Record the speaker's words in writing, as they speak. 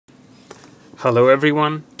Hello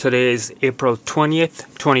everyone, today is April 20th,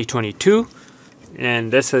 2022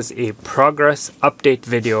 and this is a progress update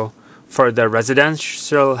video for the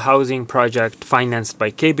residential housing project financed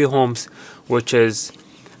by KB Homes, which is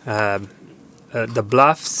the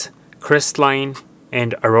Bluffs, Crestline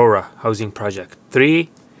and Aurora housing project.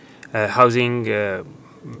 Three housing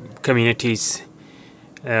communities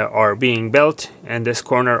are being built in this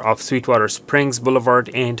corner of Sweetwater Springs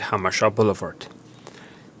Boulevard and Hamasha Boulevard.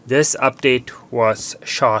 This update was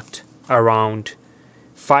shot around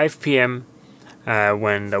 5 p.m.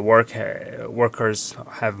 When the workers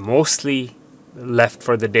have mostly left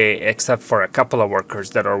for the day, except for a couple of workers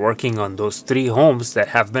that are working on those three homes that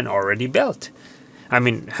have been already built. I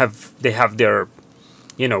mean, they have their,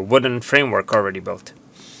 wooden framework already built.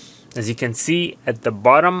 As you can see at the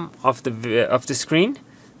bottom of the screen,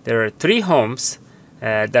 there are three homes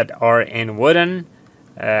that are in wooden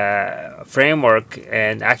framework,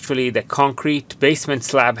 and actually the concrete basement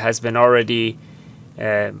slab has been already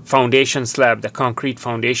the concrete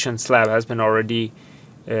foundation slab has been already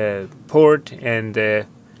poured, and the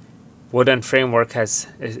wooden framework has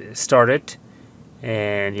started.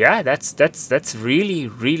 And yeah, that's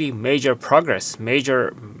really major progress,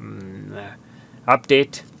 major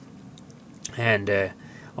update. And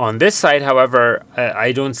on this side, however,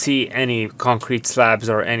 I don't see any concrete slabs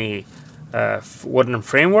or any wooden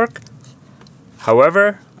framework.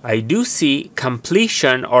 However, I do see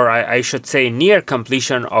completion, or I should say near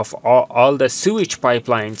completion, of all the sewage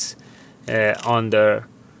pipelines on the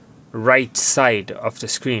right side of the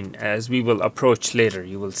screen. As we will approach later,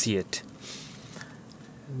 you will see it.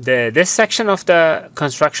 This section of the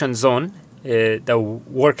construction zone, the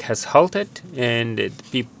work has halted, and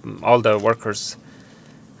all the workers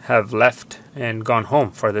have left and gone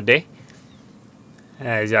home for the day.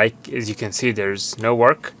 As you can see, there's no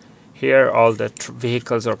work here. All the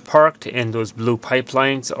vehicles are parked in those blue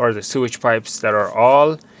pipelines, or the sewage pipes that are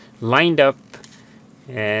all lined up.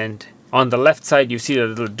 And on the left side, you see a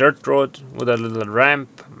little dirt road with a little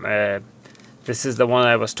ramp. This is the one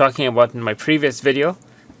I was talking about in my previous video.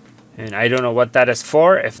 And I don't know what that is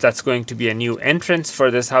for, if that's going to be a new entrance for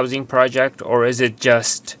this housing project, or is it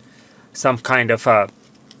just some kind of a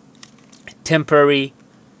temporary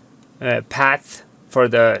path for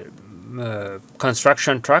the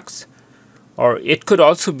construction trucks. Or it could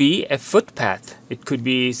also be a footpath. It could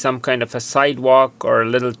be some kind of a sidewalk or a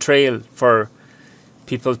little trail for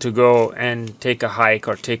people to go and take a hike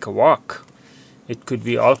or take a walk. It could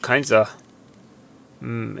be all kinds of,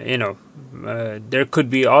 there could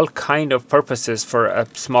be all kind of purposes for a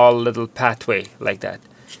small little pathway like that.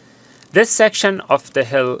 This section of the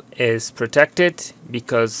hill is protected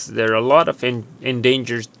because there are a lot of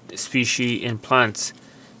endangered species and plants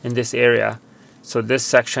in this area. So this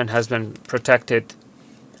section has been protected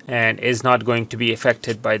and is not going to be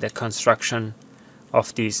affected by the construction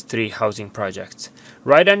of these three housing projects.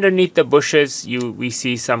 Right underneath the bushes, we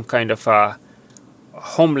see some kind of a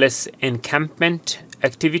homeless encampment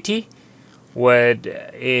activity with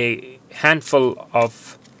a handful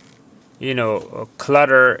of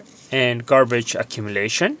clutter and garbage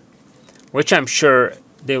accumulation, which I'm sure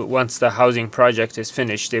once the housing project is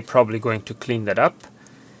finished, they're probably going to clean that up.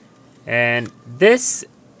 And this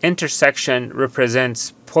intersection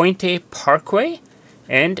represents Pointe Parkway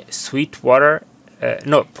and Pointe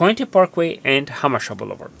Parkway and Hamasha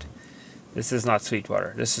Boulevard. This is not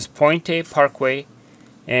Sweetwater. This is Pointe Parkway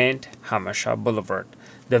and Hamasha Boulevard.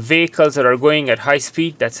 The vehicles that are going at high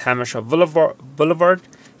speed, that's Hamasha Boulevard,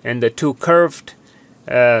 and the two curved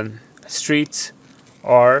streets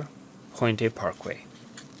are Pointe Parkway.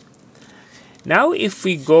 Now if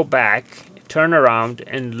we go back, turn around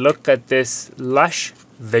and look at this lush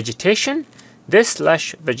vegetation. This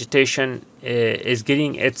lush vegetation is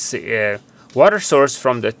getting its water source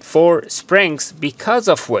from the four springs, because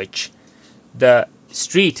of which the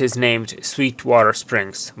street is named Sweetwater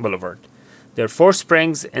Springs Boulevard. There are four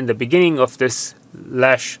springs in the beginning of this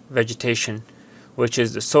lush vegetation, which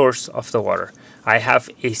is the source of the water. I have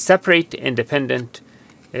a separate independent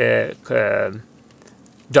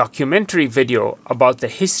documentary video about the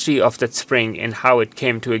history of that spring and how it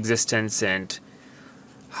came to existence and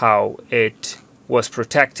how it was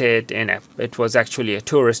protected, and it was actually a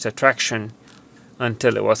tourist attraction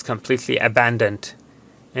until it was completely abandoned,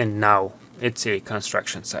 and now it's a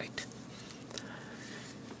construction site.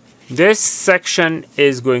 This section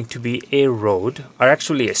is going to be a road, or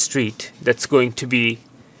actually a street, that's going to be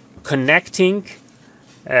connecting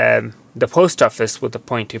the post office with the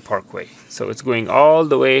Pointe Parkway. So it's going all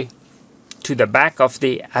the way to the back of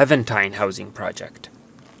the Aventine housing project.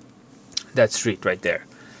 That street right there.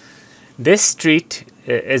 This street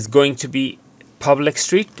is going to be public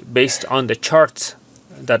street based on the charts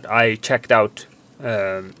that I checked out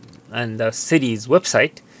and the city's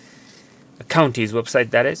website, the county's website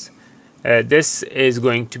that is. This is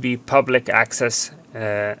going to be public access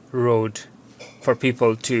road for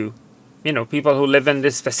people to, people who live in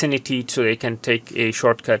this vicinity, so they can take a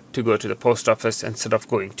shortcut to go to the post office instead of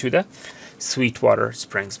going to the Sweetwater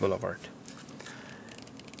Springs Boulevard.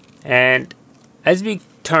 And as we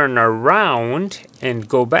turn around and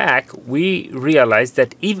go back, we realize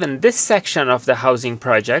that even this section of the housing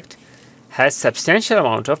project has substantial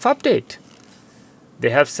amount of update.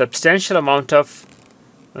 They have substantial amount of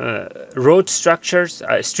road structures,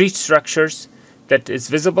 street structures that is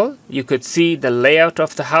visible. You could see the layout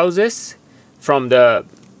of the houses from the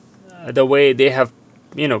way they have,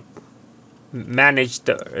 managed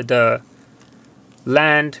the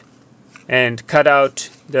land and cut out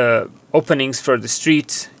the openings for the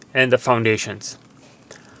streets and the foundations.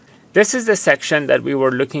 This is the section that we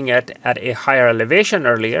were looking at a higher elevation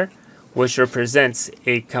earlier, which represents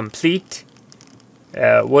a complete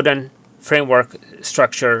wooden framework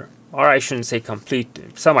structure, or I shouldn't say complete,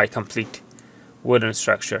 semi-complete wooden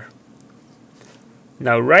structure.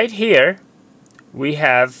 Now right here we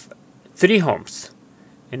have 3 homes,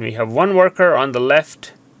 and we have 1 worker on the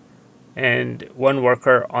left and 1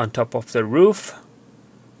 worker on top of the roof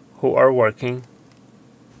who are working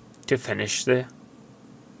to finish the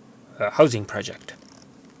housing project.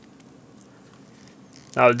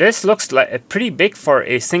 Now this looks like pretty big for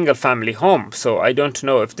a single family home, so I don't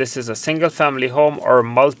know if this is a single family home or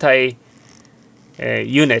multi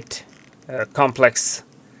unit complex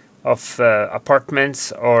of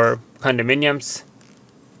apartments or condominiums,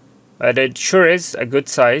 but it sure is a good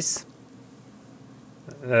size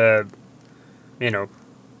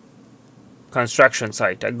construction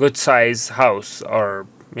site, a good size house, or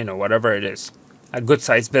whatever it is, a good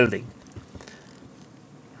size building.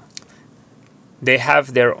 They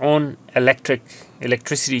have their own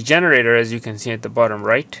electricity generator, as you can see at the bottom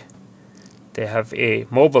right. They have a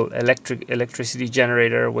mobile electricity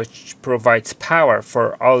generator which provides power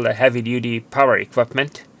for all the heavy-duty power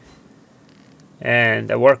equipment. And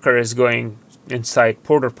the worker is going inside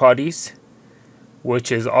porta potties,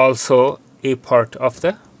 which is also a part of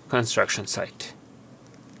the construction site.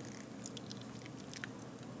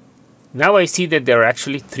 Now I see that there are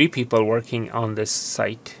actually 3 people working on this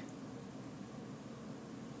site.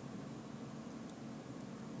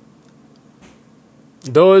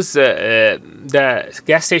 Those the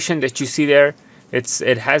gas station that you see there,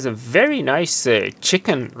 it has a very nice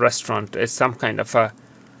chicken restaurant. It's some kind of a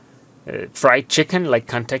fried chicken, like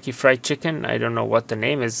Kentucky Fried Chicken. I don't know what the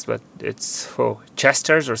name is, but it's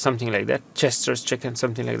Chester's or something like that. Chester's Chicken,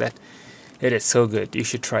 something like that. It is so good. You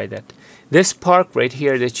should try that. This park right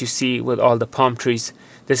here that you see with all the palm trees,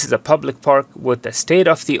 this is a public park with the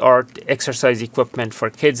state-of-the-art exercise equipment for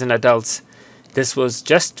kids and adults. This was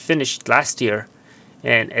just finished last year,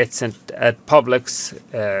 and it's at public's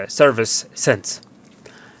service since.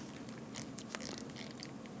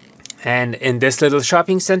 And in this little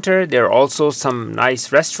shopping center, there are also some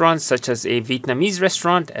nice restaurants, such as a Vietnamese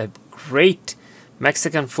restaurant, a great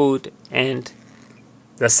Mexican food, and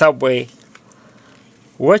the Subway,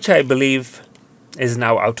 which I believe is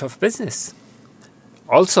now out of business.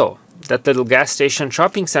 Also, that little gas station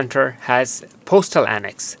shopping center has postal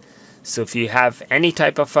annex. So if you have any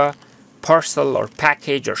type of a parcel or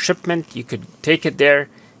package or shipment, you could take it there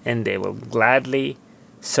and they will gladly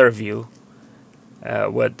serve you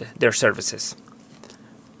with their services.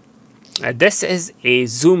 This is a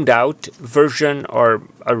zoomed out version or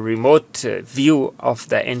a remote view of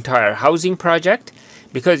the entire housing project,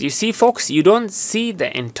 because you see, folks, you don't see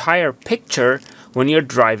the entire picture when you're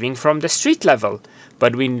driving from the street level,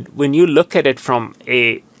 but when you look at it from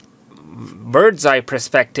a bird's eye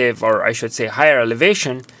perspective, or I should say higher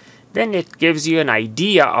elevation, then it gives you an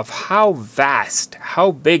idea of how vast,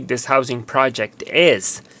 how big this housing project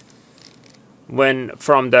is. When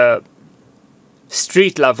from the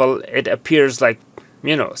street level it appears like,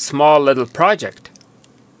 small little project.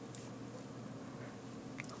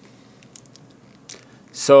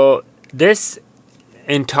 So this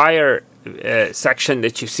entire section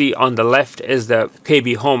that you see on the left is the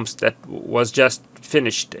KB Homes that was just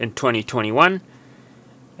finished in 2021,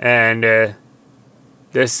 and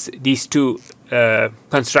these 2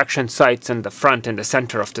 construction sites in the front and the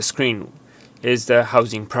center of the screen is the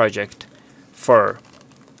housing project for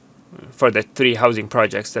the 3 housing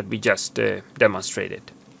projects that we just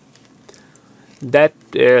demonstrated. That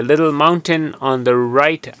little mountain on the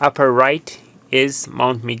right, upper right, is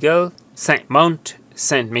Mount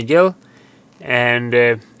St. Miguel,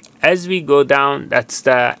 and as we go down, that's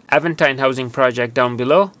the Aventine housing project down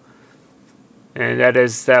below. And that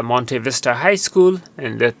is the Monte Vista High School.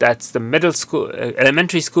 And that's the middle school,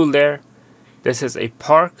 elementary school there. This is a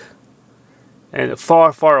park. And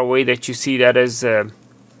far, far away that you see, that is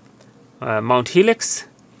Mount Helix.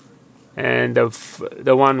 And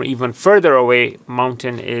the one even further away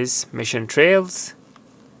mountain is Mission Trails.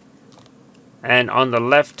 And on the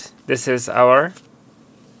left, this is our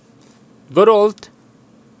good old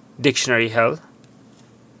Dictionary Hill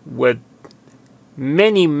with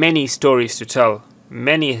many, many stories to tell,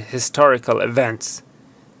 many historical events.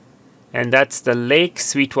 And that's the lake,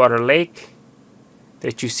 Sweetwater Lake,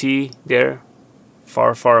 that you see there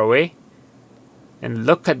far, far away. And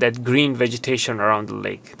look at that green vegetation around the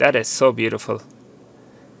lake. That is so beautiful.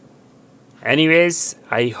 Anyways,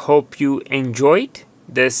 I hope you enjoyed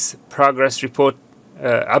this progress report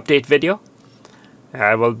update video.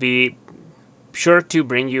 I will be sure to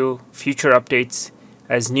bring you future updates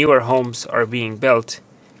as newer homes are being built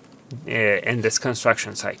in this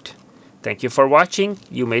construction site. Thank you for watching.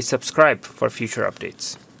 You may subscribe for future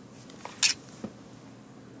updates.